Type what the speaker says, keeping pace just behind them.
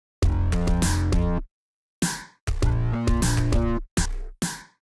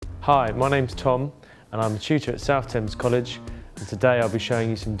Hi, my name's Tom and I'm a tutor at South Thames College, and today I'll be showing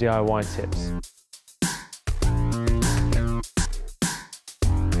you some DIY tips.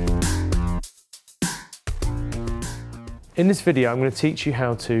 In this video I'm going to teach you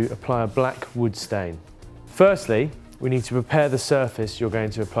how to apply a black wood stain. Firstly, we need to prepare the surface you're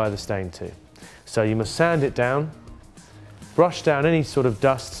going to apply the stain to. So you must sand it down, brush down any sort of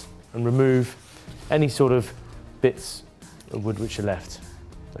dust and remove any sort of bits of wood which are left.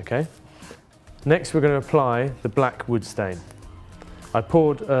 Okay? Next we're going to apply the black wood stain. I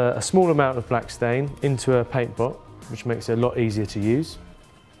poured a small amount of black stain into a paint pot, which makes it a lot easier to use.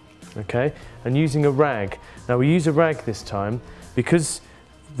 Okay? And using a rag. Now we use a rag this time because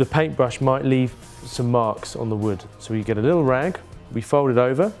the paintbrush might leave some marks on the wood. So we get a little rag, we fold it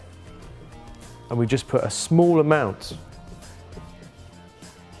over, and we just put a small amount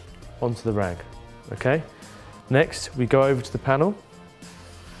onto the rag. Okay? Next we go over to the panel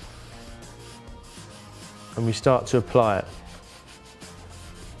and we start to apply it.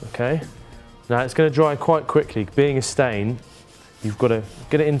 Okay? Now it's going to dry quite quickly. Being a stain, you've got to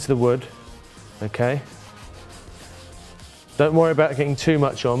get it into the wood. Okay? Don't worry about getting too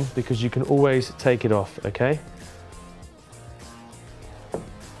much on because you can always take it off. Okay?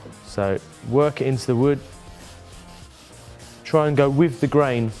 So work it into the wood. Try and go with the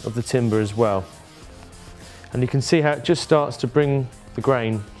grain of the timber as well. And you can see how it just starts to bring the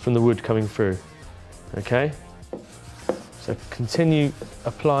grain from the wood coming through. Okay? So continue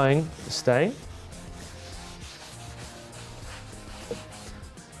applying the stain.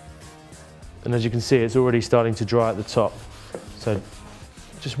 And as you can see, it's already starting to dry at the top. So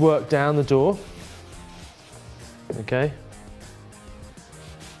just work down the door. Okay?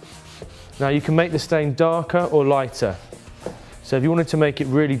 Now you can make the stain darker or lighter. So if you wanted to make it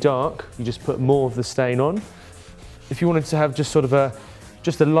really dark, you just put more of the stain on. If you wanted to have just sort of a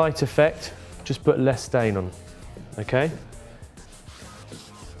light effect, just put less stain on. Okay?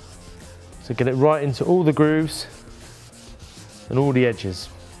 So get it right into all the grooves and all the edges.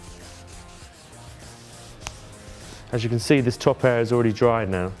 As you can see, this top area is already dried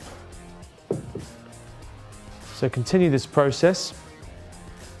now. So continue this process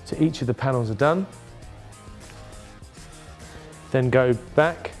till each of the panels are done. Then go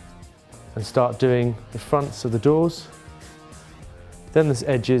back and start doing the fronts of the doors, then the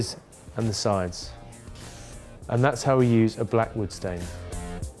edges and the sides. And that's how we use a black wood stain.